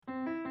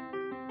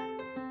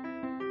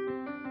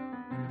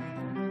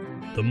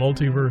The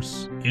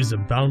multiverse is a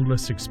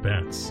boundless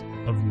expanse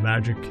of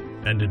magic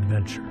and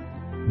adventure.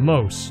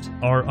 Most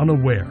are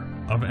unaware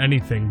of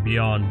anything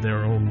beyond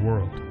their own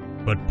world,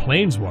 but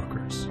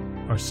planeswalkers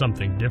are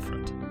something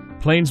different.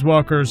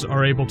 Planeswalkers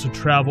are able to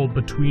travel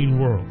between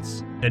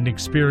worlds and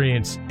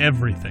experience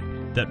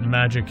everything that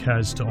magic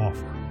has to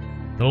offer.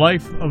 The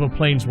life of a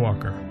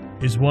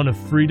planeswalker is one of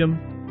freedom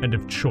and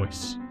of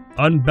choice,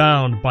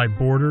 unbound by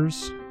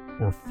borders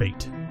or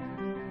fate.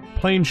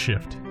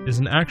 Planeshift is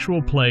an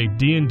actual play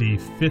D&D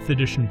 5th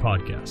edition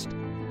podcast,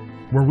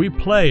 where we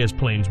play as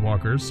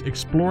planeswalkers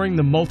exploring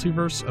the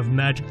multiverse of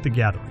Magic the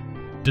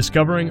Gathering,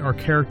 discovering our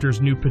characters'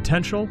 new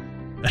potential,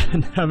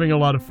 and having a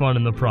lot of fun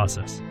in the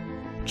process.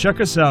 Check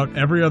us out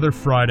every other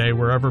Friday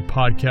wherever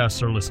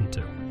podcasts are listened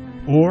to,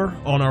 or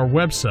on our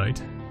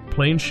website,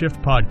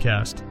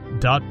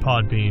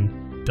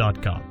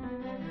 planeshiftpodcast.podbean.com.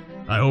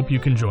 I hope you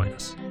can join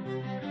us.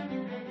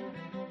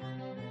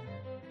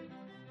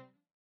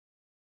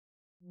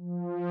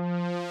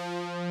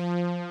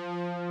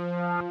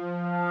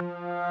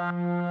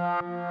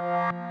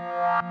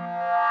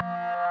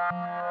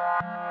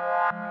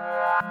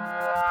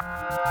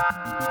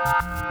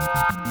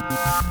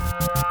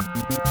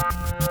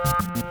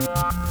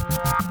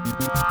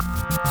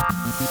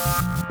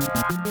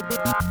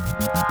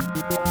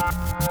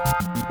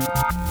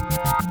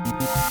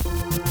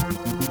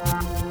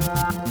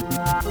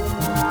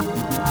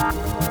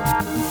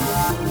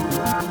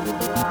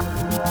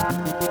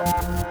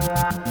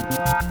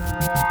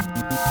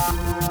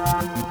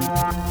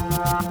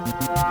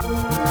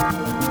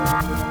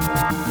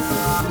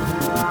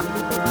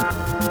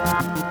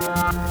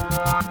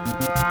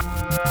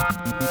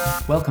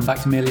 Welcome back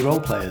to Merely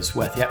Roleplayers,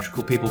 where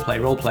theatrical people play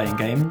role-playing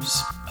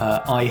games.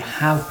 I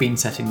have been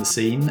setting the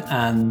scene,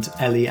 and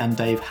Ellie and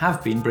Dave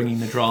have been bringing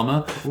the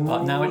drama.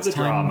 But now it's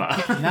time.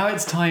 Now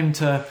it's time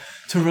to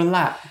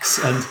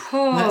relax and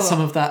let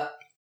some of that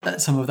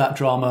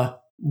drama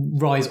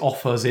rise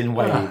off us in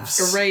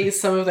waves.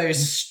 Erase some of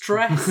those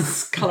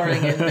stress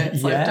colouring in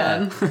bits I've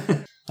done.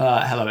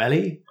 Hello,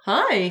 Ellie.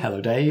 Hi. Hello,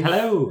 Dave.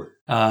 Hello.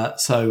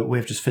 So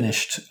we've just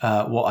finished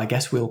what I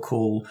guess we'll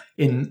call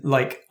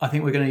I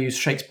think we're going to use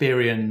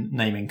Shakespearean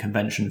naming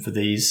convention for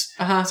these.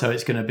 So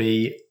it's going to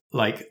be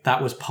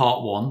that was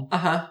part one.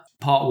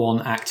 Part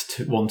one,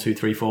 act 1, 2,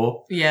 3,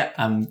 4. Yeah.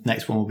 And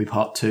next one will be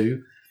part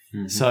 2.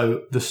 Mm-hmm.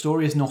 So the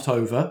story is not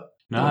over.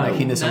 No. We're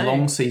making this a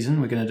long season.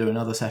 We're going to do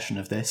another session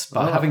of this.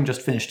 But having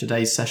just finished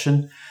today's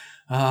session,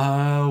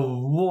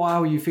 how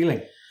are you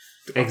feeling?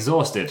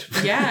 Exhausted.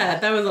 Yeah,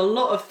 there was a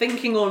lot of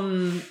thinking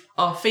on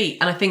our feet,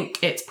 and I think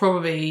it's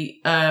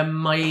probably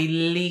my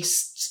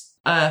least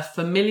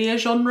familiar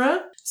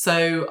genre,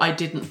 so I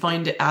didn't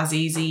find it as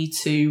easy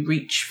to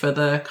reach for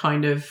the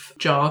kind of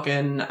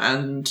jargon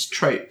and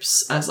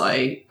tropes as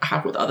I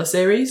have with other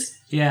series.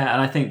 Yeah,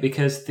 and I think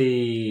because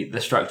the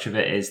structure of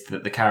it is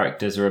that the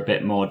characters are a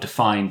bit more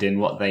defined in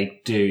what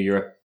they do, you're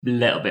a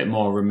little bit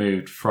more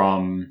removed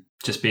from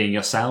just being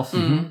yourself.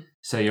 Mm.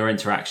 So your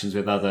interactions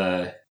with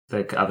the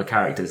other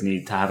characters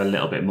need to have a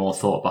little bit more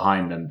thought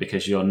behind them,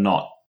 because you're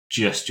not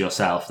just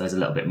yourself. There's a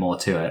little bit more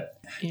to it.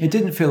 Yeah. It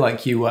didn't feel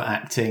like you were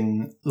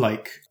acting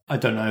like, I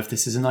don't know if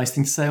this is a nice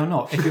thing to say or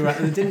not. If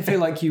it didn't feel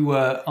like you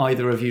were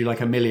either of you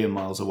a million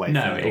miles away.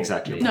 No, from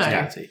exactly. Your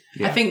personality.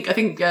 No, I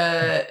think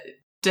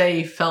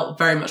Dave felt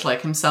very much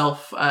like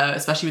himself,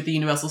 especially with the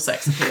universal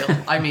sex appeal.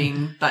 I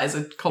mean, that is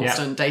a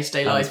constant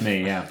day-to-day life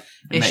me,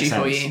 issue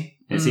for you.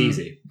 It's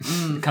easy.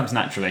 It comes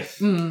naturally.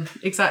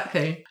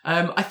 Exactly.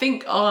 I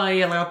think I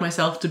allowed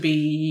myself to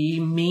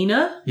be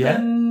meaner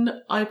than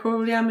I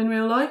probably am in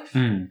real life.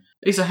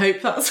 At least I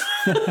hope that's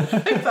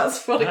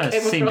what it came across.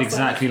 It seemed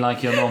exactly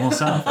like your normal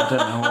self. I don't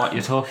know what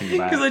you're talking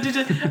about.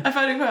 Because I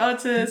found it quite hard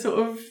to sort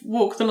of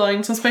walk the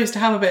line. So I'm supposed to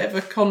have a bit of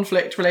a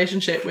conflict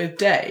relationship with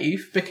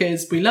Dave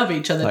because we love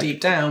each other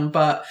deep down,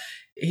 but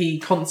he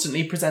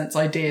constantly presents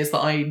ideas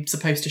that I'm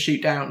supposed to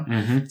shoot down.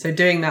 Mm-hmm. So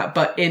doing that,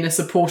 but in a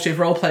supportive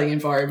role-playing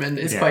environment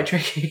is quite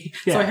tricky.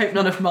 Yeah. So I hope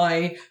none of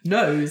my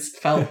no's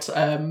felt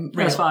real.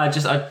 That's fine.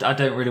 I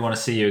don't really want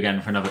to see you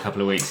again for another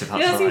couple of weeks, if that's all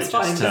right. Yeah, that seems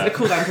fine. Just a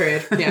cool-down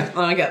period. Yeah,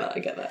 I get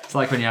that. It's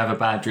like when you have a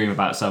bad dream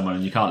about someone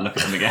and you can't look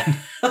at them again.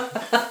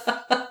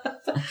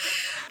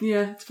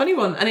 Yeah, it's a funny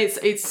one. And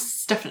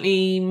it's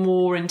definitely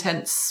more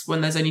intense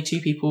when there's only 2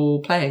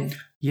 people playing.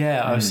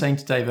 Yeah, I was saying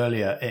to Dave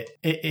earlier,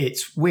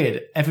 it's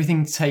weird.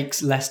 Everything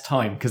takes less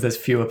time because there's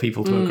fewer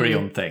people to agree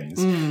on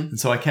things. And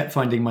so I kept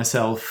finding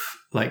myself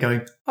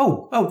going,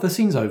 oh, the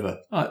scene's over.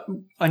 I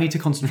need to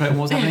concentrate on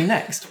what's happening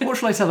next. What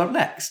shall I set up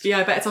next? Yeah,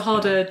 I bet it's a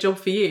harder job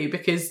for you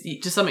because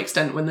to some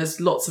extent when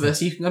there's lots of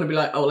us, you can kind of be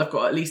like, I've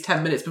got at least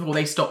 10 minutes before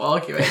they stop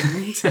arguing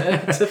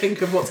to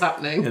think of what's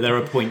happening. Yeah, there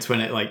are points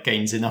when it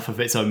gains enough of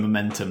its own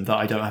momentum that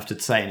I don't have to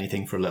say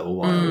anything for a little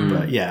while.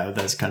 But yeah,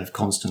 there's kind of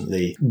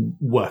constantly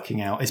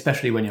working out,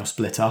 especially when you're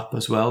split up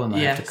as well, and I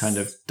have to kind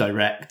of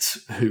direct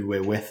who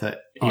we're with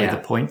at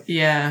either point.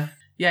 Yeah.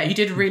 Yeah, you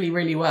did really,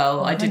 really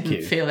well. I thank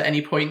didn't you. feel at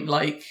any point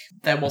like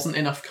there wasn't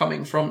enough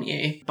coming from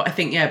you. But I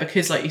think,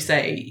 because like you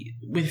say,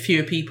 with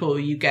fewer people,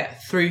 you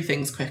get through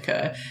things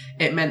quicker.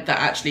 It meant that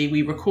actually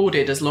we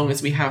recorded as long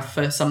as we have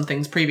for some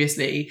things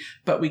previously,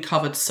 but we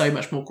covered so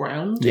much more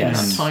ground in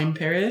that time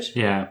period.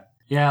 Yeah.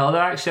 Yeah, although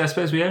actually I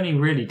suppose we only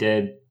really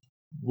did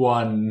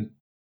one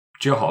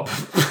job.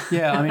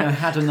 Yeah, I mean, I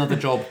had another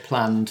job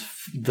planned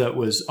that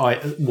was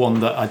one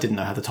that I didn't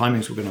know how the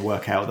timings were going to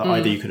work out, that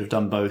either you could have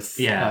done both,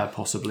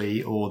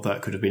 possibly, or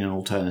that could have been an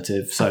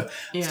alternative. So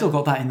still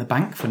got that in the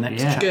bank for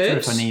next chapter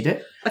if I need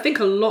it. I think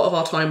a lot of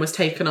our time was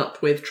taken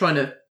up with trying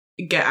to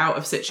get out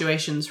of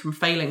situations from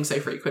failing so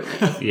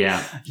frequently.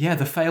 Yeah,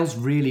 the fails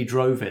really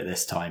drove it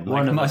this time.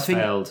 One of us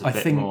failed a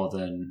bit more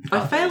than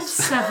I failed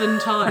 7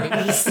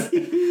 times.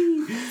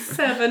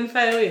 7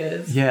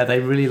 failures. Yeah, they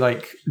really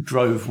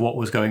drove what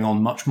was going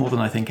on much more than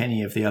I think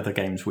any of the other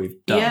games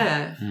we've done.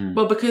 Yeah.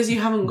 Well, because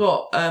you haven't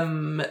got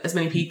as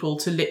many people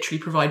to literally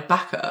provide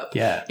backup.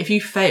 Yeah. If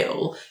you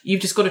fail, you've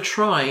just got to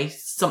try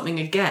something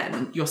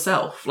again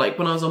yourself. Like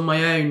when I was on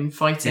my own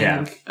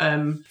fighting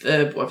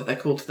the whatever they're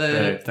called,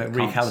 the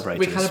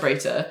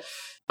recalibrator.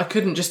 I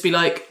couldn't just be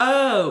like,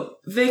 oh,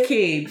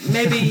 Vicky,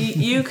 maybe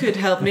you could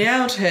help me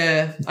out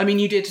here. I mean,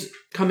 you did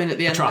come in at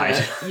the end.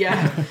 Tried.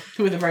 Yeah,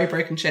 with a very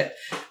broken ship.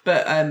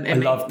 But I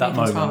loved that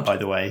moment, by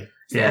the way.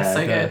 Yeah,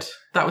 so good.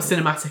 That was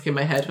cinematic in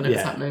my head when it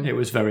was happening. It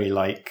was very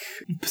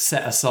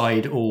set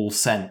aside all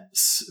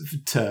sense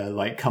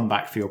to come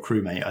back for your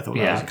crewmate. I thought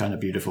that was kind of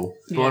beautiful.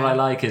 But what I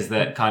like is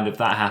that kind of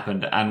that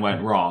happened and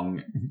went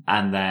wrong,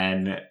 and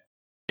then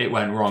it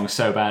went wrong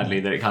so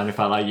badly that it kind of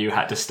felt like you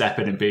had to step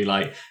in and be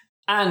like,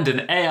 and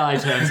an AI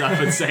turns up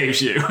and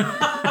saves you.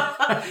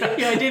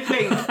 I did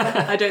think.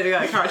 I don't think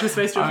that character was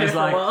supposed to appear for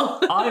a while.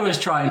 I was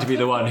trying to be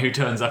the one who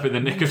turns up in the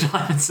nick of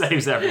time and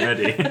saves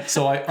everybody.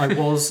 So I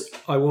was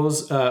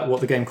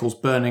what the game calls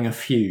burning a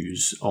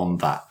fuse on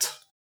that.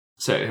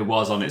 So it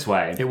was on its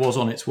way. It was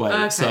on its way.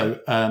 Okay. So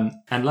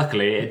and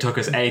luckily it took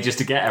us ages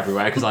to get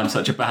everywhere because I'm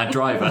such a bad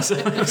driver, so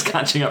it was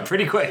catching up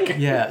pretty quick.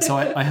 Yeah. So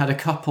I had a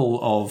couple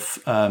of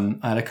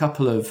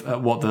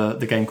what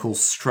the game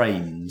calls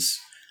strains.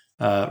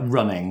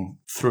 Running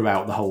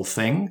throughout the whole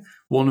thing,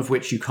 one of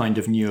which you kind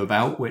of knew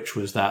about, which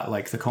was that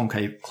the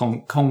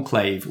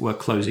conclave were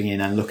closing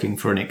in and looking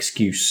for an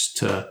excuse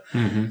to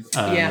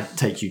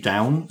take you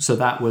down. So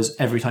that was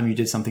every time you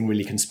did something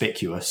really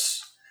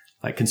conspicuous,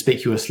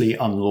 conspicuously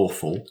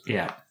unlawful.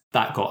 Yeah.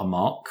 That got a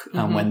mark,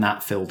 and when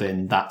that filled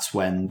in, that's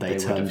when they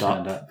turned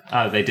up.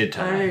 Oh, they did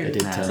turn up. They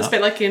did turn It's up. a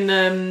bit like in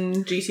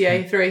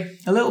GTA 3.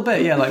 A little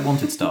bit, yeah, like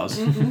Wanted Stars.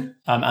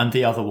 And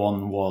the other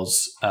one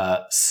was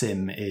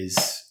Sim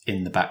is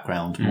in the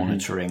background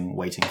monitoring,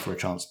 waiting for a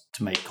chance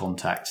to make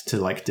contact to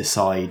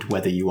decide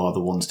whether you are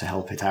the ones to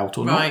help it out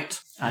or Right. not.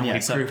 And we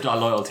proved our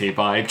loyalty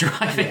by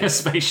driving a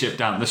spaceship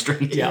down the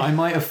street. Yeah, I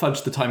might have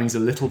fudged the timings a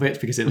little bit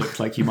because it looked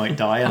like you might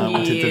die, and I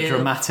wanted the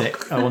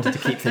dramatic. I wanted to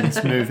keep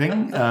things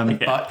moving,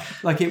 but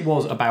it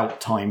was about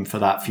time for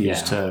that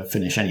fuse to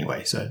finish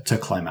anyway, so to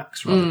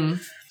climax. Right?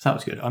 So that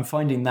was good. I'm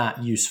finding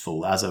that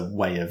useful as a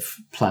way of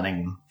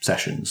planning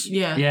sessions.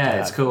 Yeah.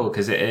 Yeah, it's cool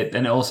because it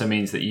also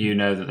means that you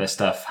know that there's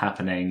stuff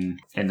happening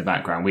in the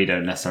background. We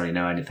don't necessarily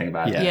know anything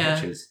about it,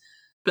 which is.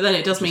 But then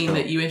it does mean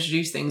that you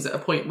introduce things at a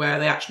point where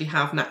they actually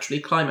have naturally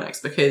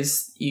climaxed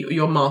because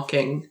you're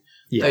marking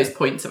those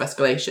points of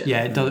escalation.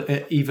 Yeah, it does.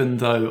 Even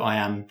though I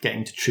am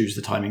getting to choose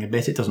the timing a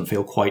bit, it doesn't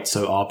feel quite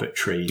so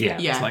arbitrary. Yeah.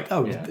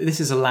 It's this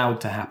is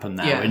allowed to happen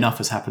now. Yeah. Enough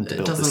has happened to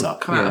build this up. It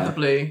doesn't come out of the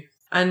blue.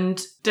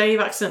 And Dave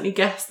accidentally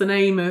guessed the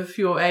name of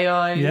your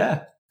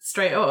AI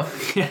straight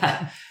off.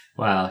 Yeah.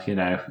 Well,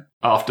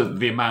 after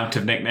the amount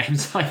of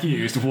nicknames I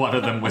used, one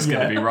of them was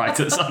going to be right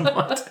at some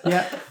point.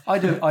 Yeah,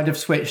 I'd have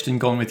switched and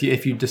gone with you.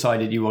 If you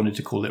decided you wanted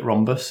to call it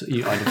Rhombus,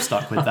 I'd have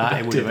stuck with that.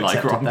 It would have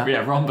accepted that.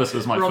 Yeah, Rhombus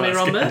was my Romy first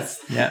Rhombus.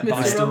 guess. Yeah,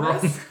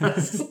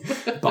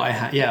 Mr. but I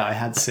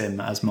had Sim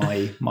as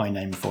my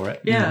name for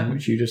it. Yeah.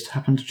 Which you just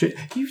happened to choose.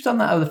 You've done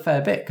that a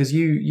fair bit because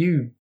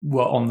you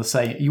were on the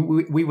same.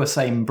 We were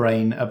same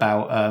brain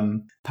about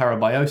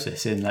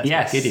parabiosis in Let's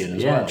Get Gideon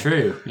as well. Yeah,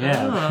 true.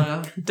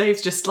 Yeah.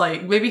 Dave's just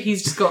maybe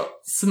he's just got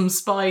some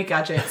spy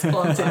gadgets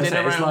planted in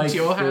around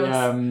your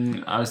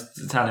house. I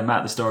was telling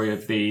Matt the story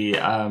of the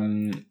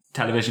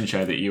television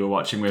show that you were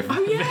watching with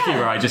Vicky,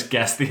 where I just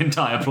guessed the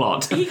entire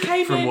plot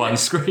from one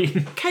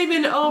screen. Came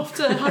in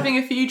after having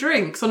a few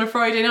drinks on a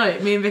Friday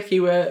night. Me and Vicky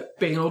were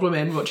being old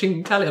women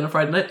watching telly on a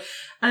Friday night,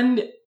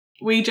 and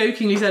we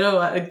jokingly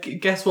said,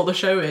 guess what the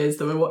show is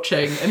that we're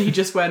watching? And he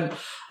just went,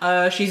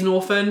 she's an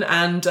orphan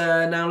and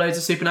now loads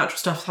of supernatural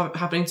stuff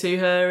happening to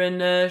her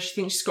and she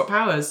thinks she's got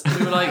powers. And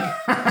we were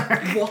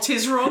like, what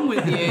is wrong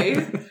with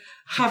you?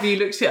 Have you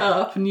looked it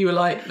up? And you were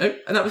like, nope.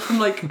 And that was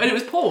from and it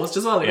was paused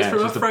as well. It was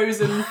from a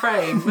frozen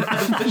frame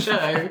of the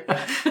show.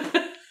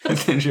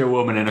 It's literally a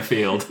woman in a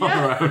field on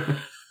her own.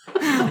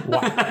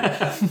 Wow.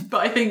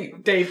 But I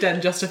think Dave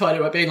then justified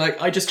it by being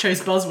like, I just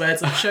chose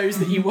buzzwords of shows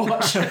that you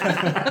watch.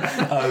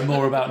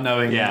 More about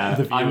knowing the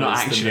viewers. I'm not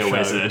actually than a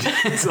the show. wizard.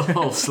 It's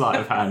all sleight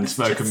of hand,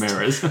 smoke and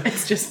mirrors.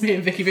 It's just me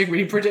and Vicky being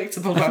really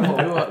predictable about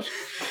what we watch.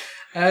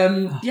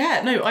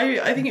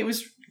 I think it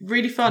was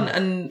really fun,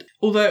 and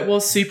although it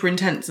was super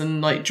intense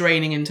and like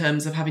draining in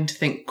terms of having to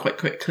think quite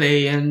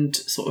quickly and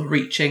sort of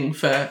reaching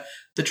for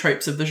the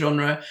tropes of the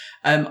genre,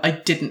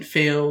 I didn't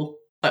feel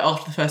like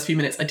after the first few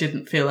minutes I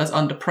didn't feel as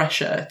under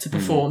pressure to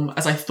perform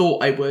as I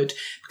thought I would,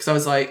 because I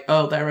was like,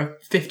 oh, there are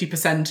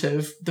 50%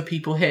 of the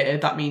people here,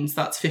 that means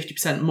that's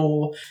 50%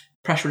 more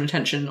pressure and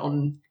attention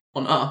on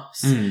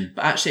us.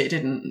 But actually it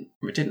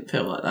didn't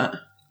feel like that.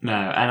 No,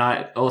 and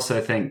I also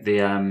think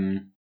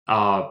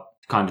our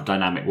kind of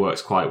dynamic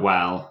works quite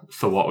well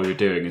for what we were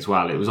doing as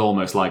well. It was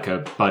almost like a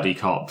buddy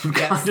cop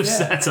kind of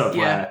setup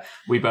where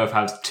we both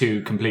have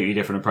two completely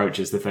different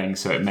approaches to things,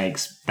 so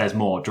there's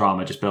more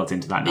drama just built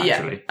into that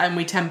naturally. Yeah, and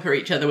we temper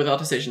each other with our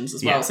decisions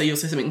as well. Yeah. So you'll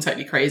say something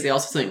totally crazy, I'll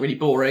say something really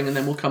boring, and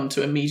then we'll come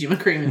to a medium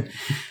agreement.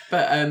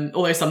 But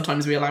although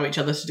sometimes we allow each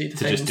other to do the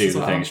things just do as the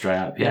well. thing straight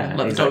up. Yeah,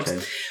 like exactly. the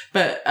dogs.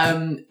 But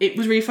it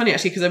was really funny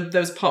actually, because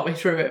there was a part way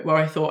through it where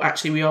I thought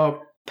actually we are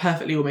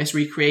perfectly almost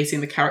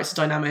recreating the character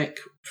dynamic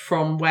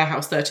from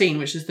Warehouse 13,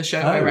 which is the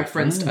show I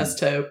referenced as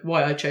to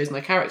why I chose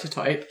my character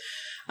type.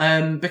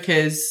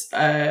 Because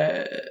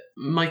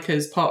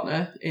Micah's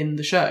partner in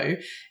the show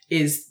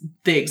is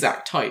the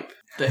exact type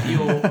that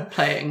you're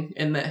playing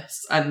in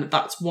this. And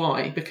that's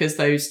why, because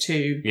those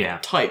two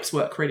types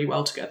work really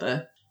well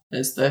together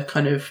as the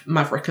kind of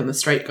maverick and the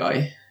straight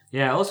guy.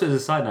 Yeah, also as a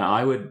side note,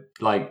 I would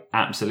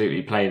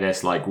absolutely play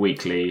this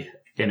weekly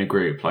in a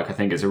group. I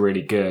think it's a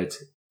really good,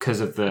 because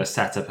of the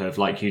setup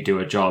of you do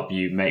a job,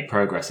 you make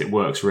progress. It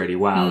works really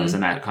well as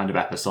a kind of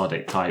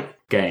episodic type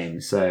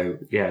game. So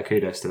yeah,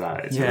 kudos to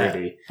that. It's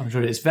really, I'm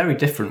sure it's very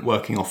different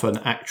working off an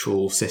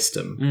actual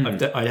system.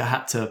 I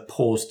had to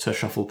pause to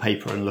shuffle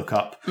paper and look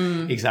up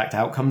exact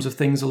outcomes of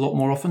things a lot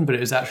more often, but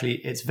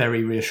it's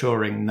very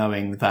reassuring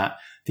knowing that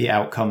the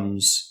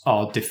outcomes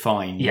are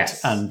defined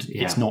and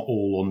it's not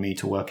all on me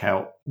to work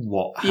out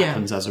what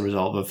happens as a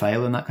result of a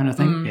fail and that kind of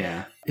thing.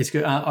 Yeah. It's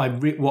good.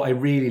 What I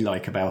really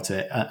like about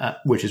it,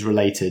 which is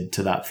related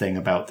to that thing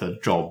about the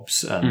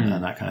jobs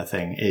and that kind of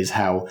thing, is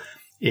how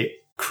it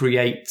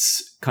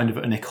creates kind of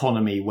an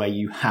economy where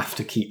you have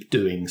to keep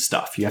doing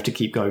stuff. You have to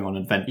keep going on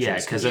adventures. Yeah,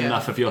 because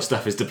enough of your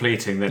stuff is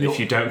depleting that if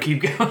you don't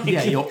keep going...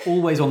 Yeah, you're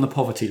always on the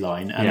poverty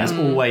line, and there's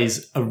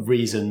always a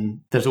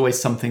reason, there's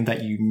always something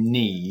that you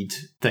need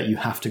that you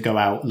have to go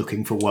out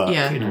looking for work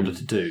in order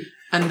to do.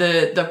 And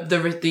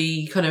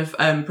the kind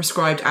of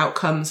prescribed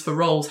outcomes for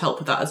roles help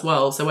with that as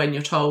well. So when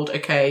you're told,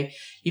 okay,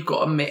 you've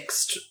got a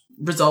mixed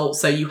result,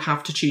 so you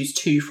have to choose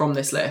 2 from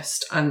this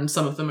list, and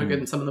some of them are good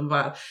and some of them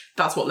are bad.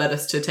 That's what led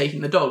us to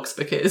taking the dogs,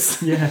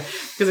 because it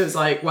was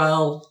like,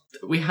 well,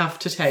 we have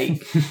to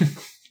take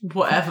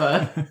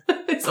whatever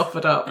is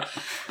offered up.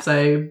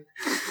 So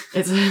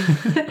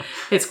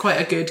it's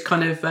quite a good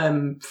kind of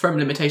from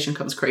limitation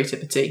comes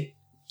creativity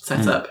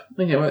setup. I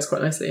think it works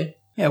quite nicely.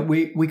 Yeah,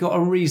 we got a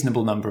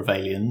reasonable number of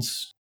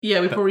aliens.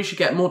 Yeah, we probably should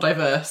get more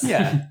diverse.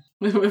 Yeah.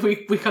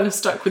 we kind of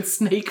stuck with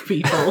snake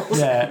people.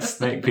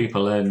 Snake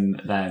people,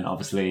 and then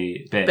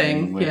obviously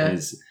Bing with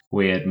his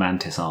weird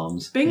mantis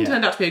arms. Bing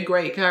turned out to be a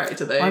great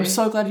character, though. I'm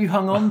so glad you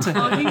hung on to him.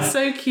 Oh, he's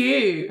so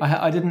cute.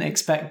 I didn't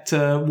expect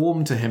to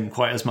warm to him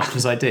quite as much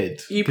as I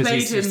did. You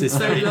played him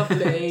so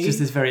lovely. He's just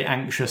this very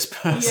anxious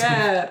person.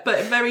 Yeah,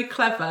 but very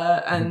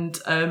clever, and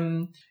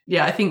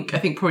I think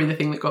probably the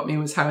thing that got me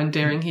was how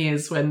endearing he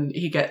is when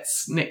he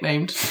gets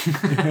nicknamed.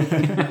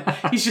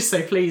 He's just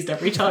so pleased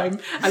every time,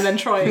 and then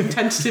trying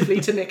tentatively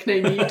to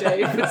nickname you,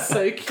 Dave. It's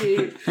so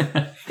cute. He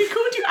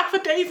called you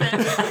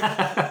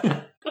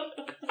Affidavit.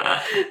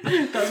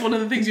 That's one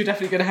of the things you're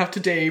definitely going to have to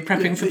do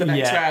prepping for the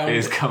next round.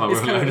 Is come up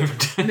with a load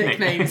of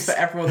nicknames for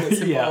everyone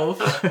that's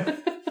involved.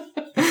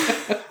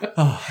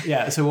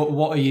 So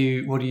what are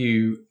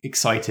you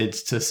excited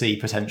to see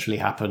potentially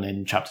happen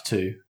in chapter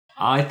 2?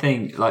 I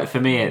think, for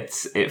me,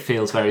 it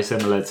feels very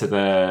similar to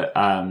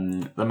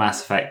the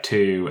Mass Effect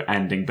 2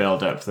 ending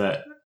build-up,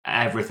 that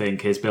everything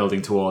is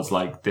building towards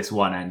this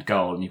one end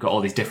goal, and you've got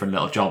all these different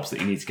little jobs that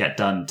you need to get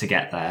done to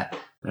get there.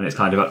 And it's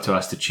kind of up to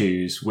us to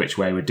choose which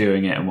way we're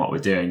doing it and what we're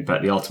doing,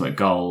 but the ultimate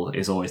goal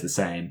is always the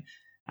same.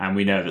 And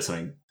we know that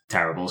something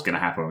terrible is going to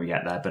happen when we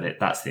get there, but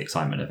that's the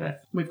excitement of it.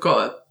 We've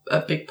got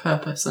a big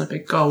purpose and a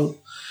big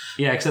goal.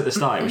 Yeah, because at the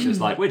start it was just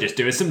we're just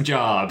doing some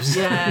jobs.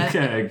 Yeah.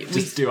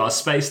 Just do our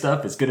space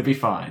stuff, it's going to be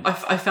fine.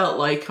 I felt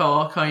like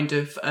our kind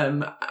of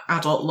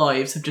adult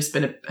lives had just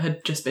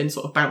been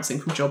sort of bouncing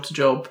from job to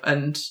job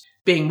and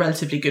being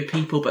relatively good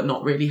people, but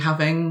not really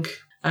having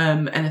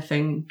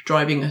anything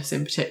driving us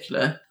in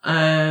particular. So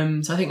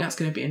I think that's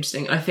going to be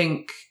interesting. I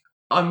think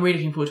I'm really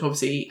looking forward to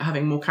obviously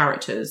having more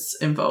characters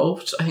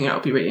involved. I think that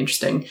would be really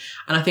interesting.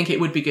 And I think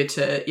it would be good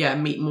to,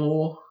 meet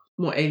more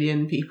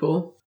alien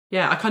people.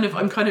 Yeah,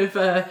 I'm kind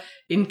of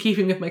in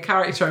keeping with my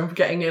character, I'm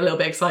getting a little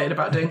bit excited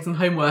about doing some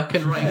homework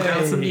and writing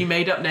down some new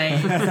made up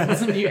names,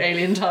 some new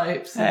alien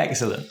types.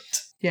 Excellent.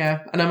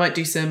 Yeah, and I might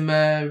do some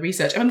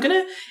research. If I'm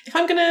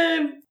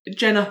gonna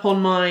gen up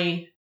on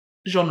my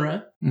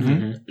genre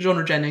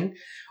genning,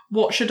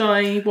 what should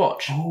I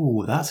watch?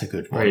 Oh, that's a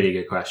good one. Really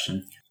good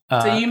question.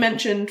 So you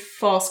mentioned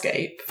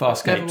Farscape.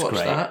 Farscape's Never watched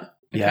great. that.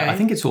 Yeah, Okay. I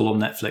think it's all on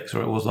Netflix,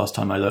 or it was last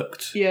time I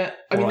looked. Yeah,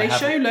 I mean, Or I they have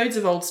show it. loads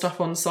of old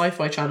stuff on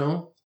Sci-Fi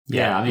Channel.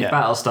 Yeah, I mean,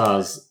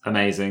 Battlestar's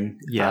amazing.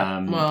 Yeah.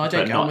 Well, I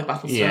don't but get on with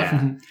Battlestar.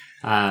 Yeah.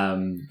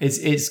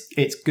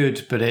 It's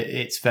good, but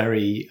it's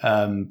very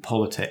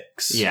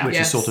politics, Yeah. which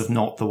Yes. is sort of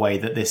not the way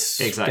that this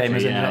Exactly. game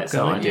has ended up It's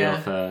not going. ideal Yeah.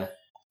 for.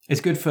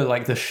 It's good for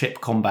like the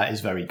ship combat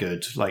is very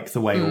good, like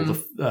the way all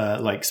the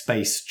like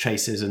space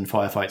chases and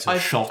firefights are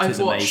shot I've is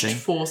watched amazing.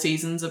 4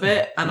 seasons of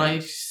it, and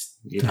I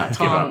You'd have to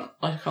give up.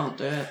 can't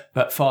do it.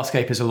 But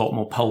Farscape is a lot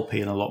more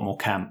pulpy and a lot more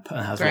camp,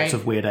 and has Great. lots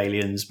of weird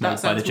aliens That made by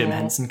the sounds Jim more-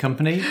 Henson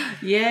Company,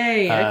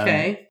 Yay!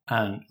 Okay.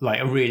 and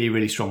like a really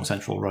really strong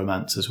central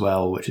romance as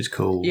well, which is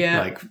cool. Yeah.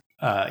 Like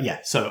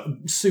so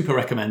super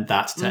recommend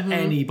that to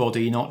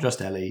anybody, not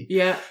just Ellie.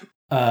 Yeah.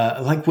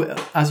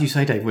 As you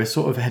say, Dave, we're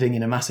sort of heading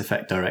in a Mass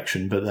Effect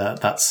direction, but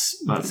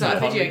is that a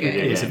video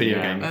game? It's a video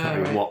Yeah. game. You can't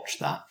really right. watch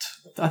that.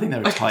 I think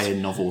there are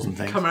tie-in novels and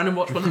things. Come around and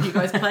watch one of you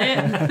guys play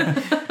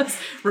it.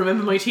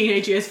 Remember my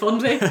teenage years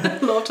fondly. A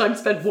lot of time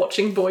spent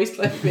watching boys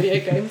play video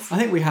games. I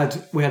think we had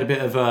a bit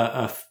of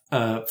a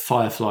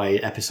Firefly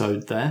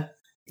episode there.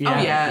 No,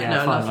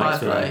 I love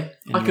Firefly. Firefly.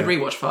 I could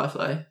rewatch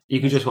Firefly. You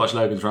could just watch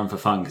Logan's Run for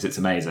fun because it's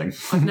amazing.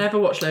 I've never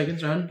watched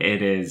Logan's Run.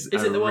 It is.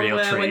 Is a it the one real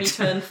where treat. when you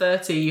turn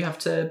 30 you have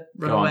to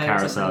run Go on away or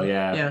carousel? something?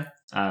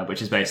 Yeah.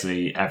 Which is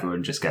basically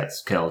everyone just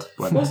gets killed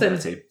when they're Awesome.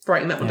 30.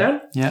 Writing that one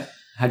down. Yeah.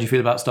 How do you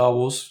feel about Star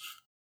Wars?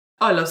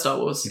 I love Star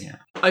Wars. Yeah.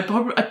 I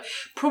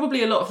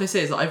probably a lot of this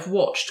is I've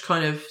watched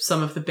kind of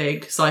some of the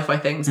big sci-fi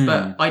things,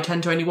 but I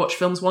tend to only watch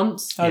films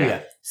once. Oh Yeah.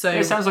 yeah. So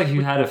It sounds like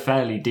you had a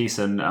fairly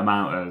decent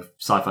amount of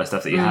sci-fi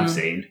stuff that you have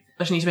seen.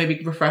 I just need to maybe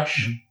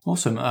refresh.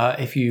 Awesome.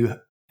 If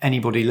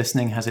anybody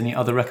listening has any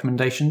other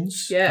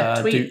recommendations,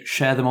 tweet. do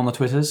share them on the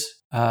Twitters.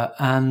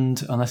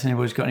 And unless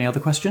anybody's got any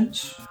other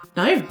questions,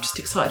 No, I'm just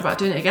excited about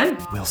doing it again.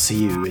 we'll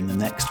see you in the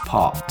next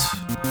part.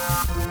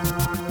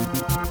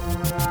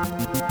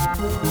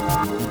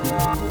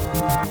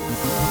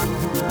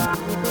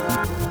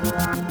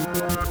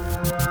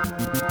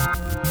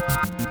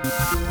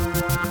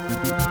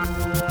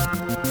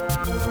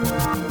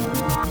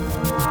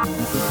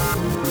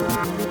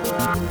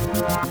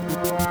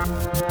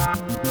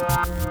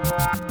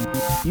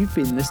 You've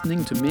been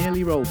listening to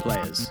Merely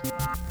Roleplayers.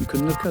 You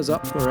can look us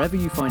up wherever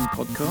you find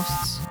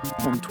podcasts,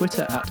 on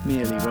Twitter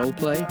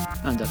 @merelyroleplay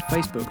and at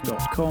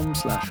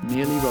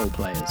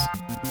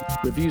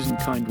facebook.com/merelyroleplayers. Reviews and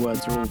kind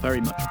words are all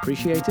very much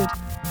appreciated,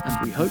 and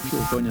we hope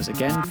you'll join us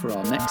again for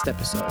our next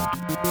episode.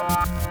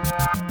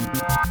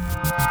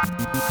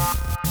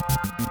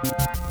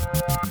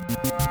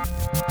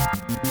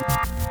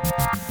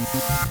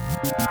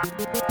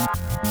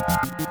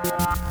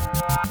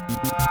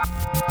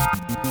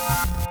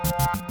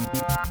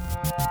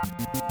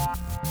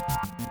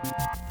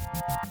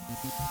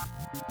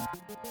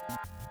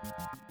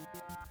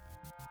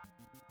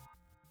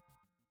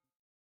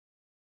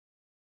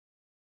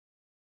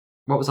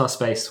 What was our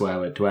space swear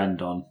word to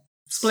end on?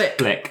 Split.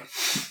 Splick,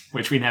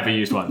 which we never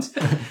used once.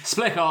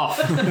 Splick off!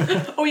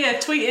 Oh yeah,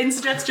 tweet in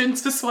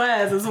suggestions for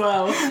swears as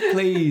well.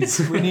 Please,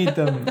 we need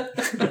them.